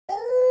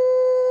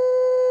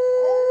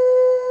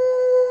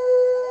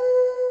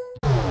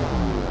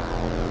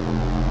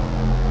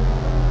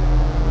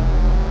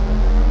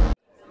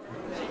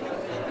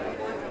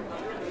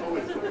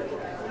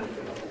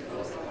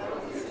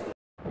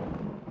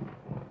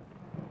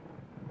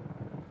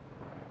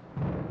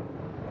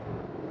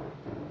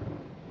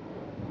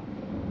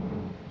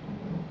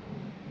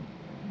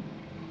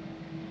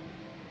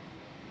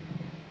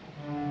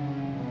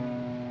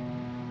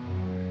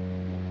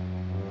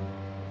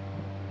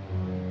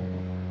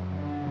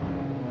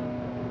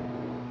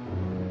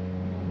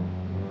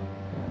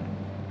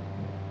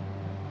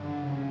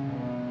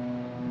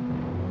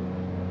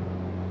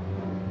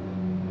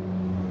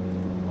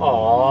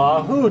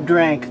Aw, who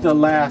drank the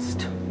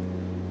last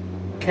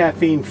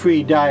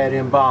caffeine-free diet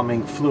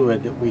embalming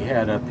fluid that we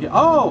had up here?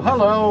 Oh,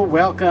 hello,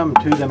 welcome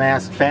to the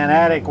Masked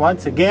Fanatic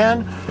once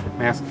again.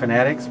 Masked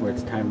Fanatics, where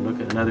it's time to look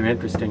at another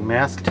interesting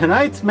mask.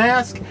 Tonight's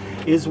mask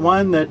is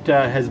one that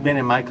has been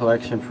in my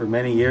collection for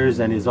many years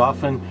and is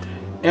often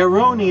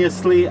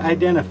erroneously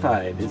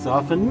identified, is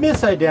often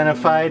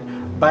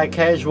misidentified by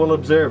casual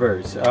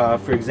observers.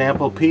 For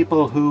example,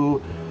 people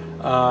who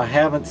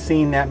haven't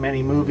seen that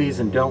many movies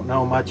and don't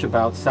know much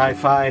about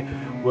sci-fi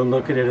will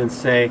look at it and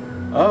say,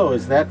 oh,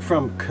 is that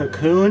from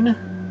Cocoon?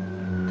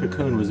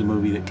 Cocoon was a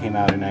movie that came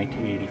out in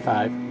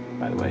 1985,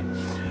 by the way.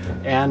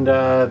 And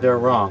they're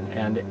wrong.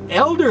 And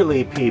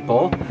elderly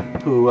people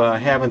who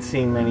haven't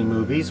seen many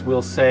movies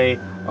will say,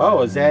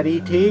 oh, is that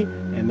E.T.?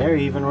 And they're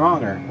even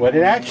wronger. What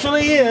it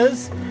actually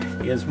is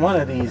one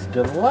of these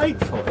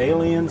delightful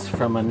aliens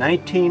from a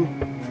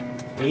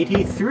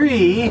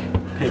 1983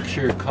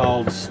 picture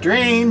called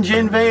Strange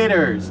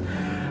Invaders.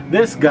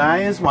 This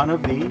guy is one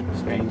of the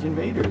Strange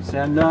Invaders.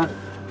 And,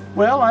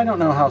 well, I don't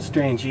know how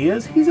strange he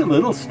is. He's a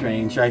little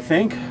strange, I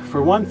think.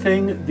 For one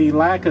thing, the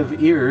lack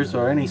of ears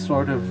or any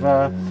sort of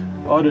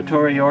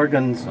auditory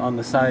organs on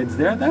the sides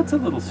there, that's a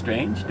little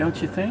strange,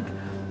 don't you think?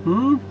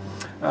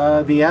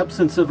 The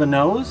absence of a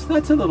nose,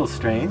 that's a little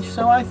strange.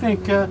 So I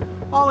think,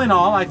 all in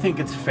all, I think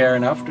it's fair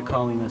enough to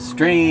call him a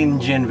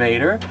strange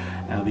invader.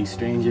 Now, these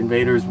Strange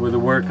Invaders were the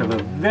work of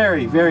a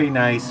very, very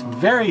nice,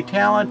 very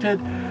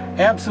talented,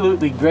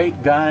 absolutely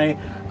great guy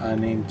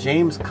named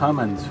James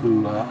Cummins,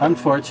 who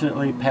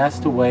unfortunately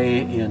passed away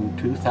in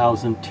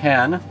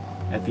 2010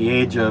 at the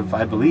age of,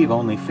 I believe,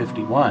 only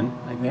 51,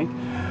 I think.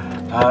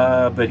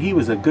 But he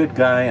was a good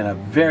guy and a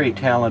very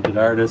talented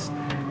artist,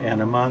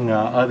 and among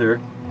other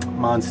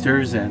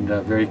monsters and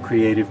very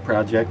creative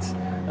projects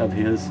of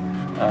his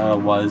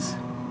was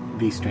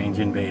the Strange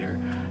Invader.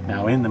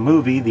 Now, in the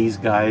movie, these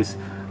guys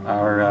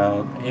are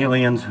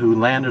aliens who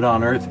landed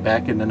on Earth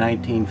back in the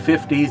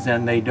 1950s,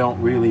 and they don't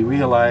really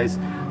realize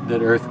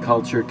that Earth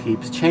culture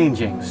keeps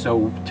changing.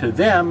 So to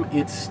them,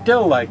 it's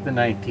still like the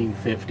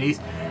 1950s,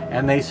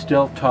 and they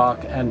still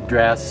talk and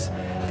dress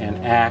and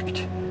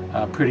act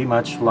pretty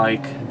much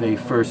like they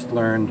first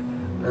learned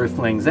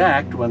Earthlings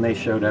act when they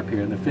showed up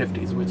here in the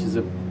 50s, which is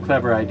a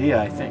clever idea,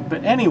 I think.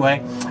 But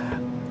anyway,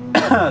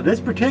 this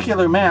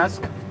particular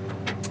mask,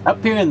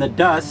 up here in the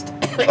dust,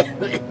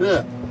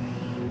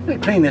 I'm going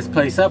to clean this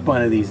place up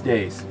one of these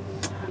days.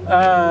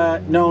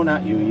 No,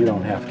 not you. You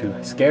don't have to.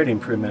 I scared him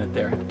for a minute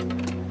there.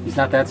 He's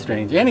not that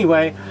strange.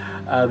 Anyway,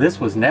 this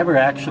was never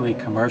actually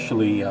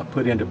commercially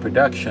put into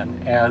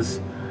production as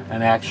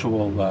an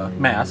actual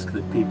mask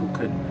that people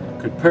could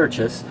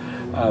purchase.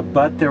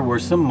 But there were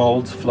some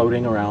molds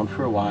floating around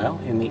for a while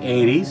in the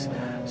 80s.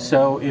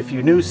 So if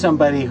you knew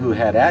somebody who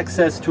had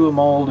access to a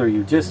mold, or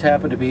you just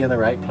happened to be in the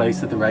right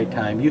place at the right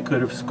time, you could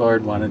have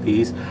scored one of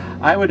these.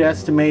 I would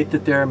estimate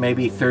that there are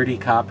maybe 30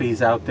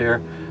 copies out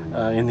there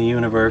in the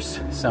universe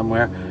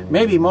somewhere.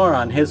 Maybe more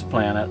on his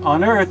planet.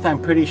 On Earth, I'm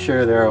pretty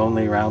sure there are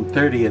only around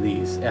 30 of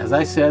these. As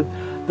I said,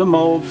 the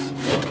molds,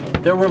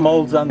 there were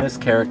molds on this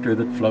character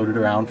that floated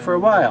around for a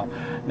while.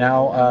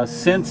 Now,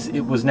 since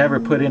it was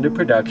never put into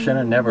production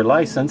and never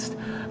licensed,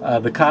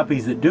 the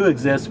copies that do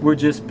exist were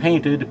just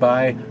painted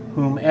by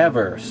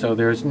whomever. So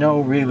there's no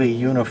really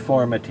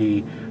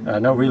uniformity,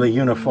 no really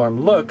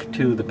uniform look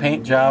to the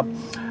paint job.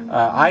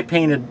 I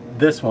painted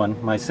this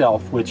one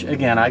myself, which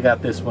again, I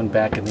got this one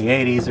back in the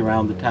 80s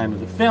around the time of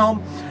the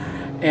film.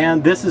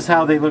 And this is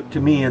how they looked to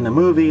me in the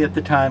movie at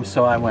the time,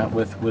 so I went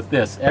with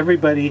this.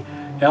 Everybody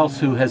else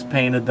who has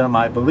painted them,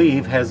 I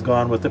believe, has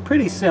gone with a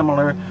pretty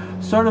similar,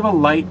 sort of a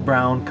light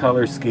brown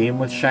color scheme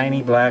with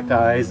shiny black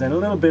eyes and a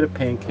little bit of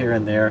pink here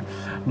and there.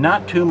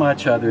 Not too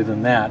much other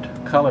than that,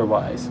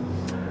 color-wise.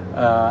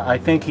 I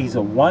think he's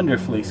a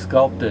wonderfully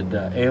sculpted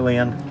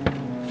alien.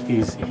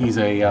 He's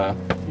a, you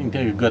can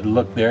take a good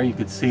look there. You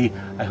could see,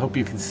 I hope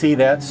you can see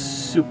that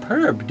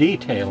superb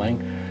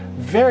detailing.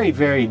 Very,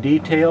 very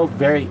detailed,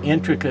 very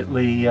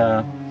intricately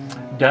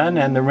done,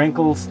 and the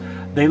wrinkles,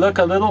 they look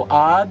a little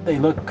odd. They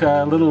look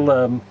a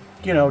little,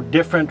 you know,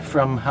 different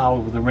from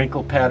how the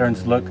wrinkle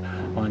patterns look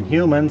on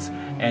humans,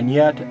 and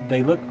yet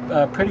they look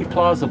pretty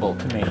plausible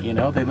to me, you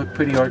know. They look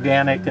pretty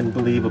organic and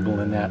believable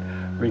in that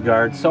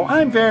regard. So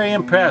I'm very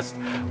impressed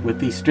with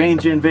the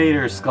Strange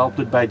Invaders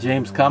sculpted by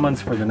James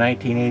Cummins for the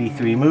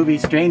 1983 movie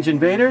Strange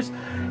Invaders.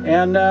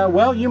 And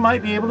well, you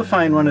might be able to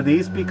find one of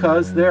these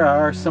because there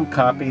are some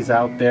copies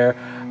out there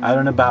out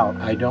and about.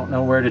 I don't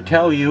know where to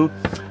tell you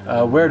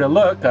where to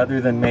look,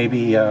 other than maybe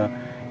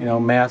you know,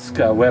 mask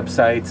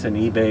websites and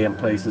eBay and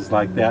places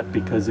like that,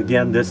 because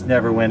again, this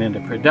never went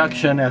into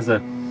production as a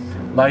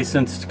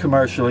licensed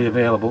commercially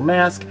available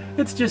mask.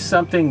 It's just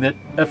something that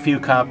a few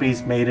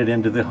copies made it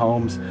into the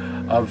homes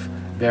of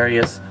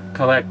various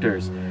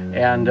collectors.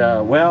 And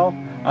well,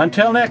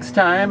 until next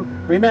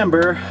time,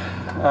 remember,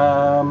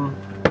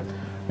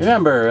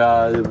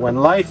 when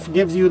life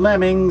gives you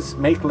lemmings,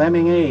 make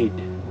lemonade.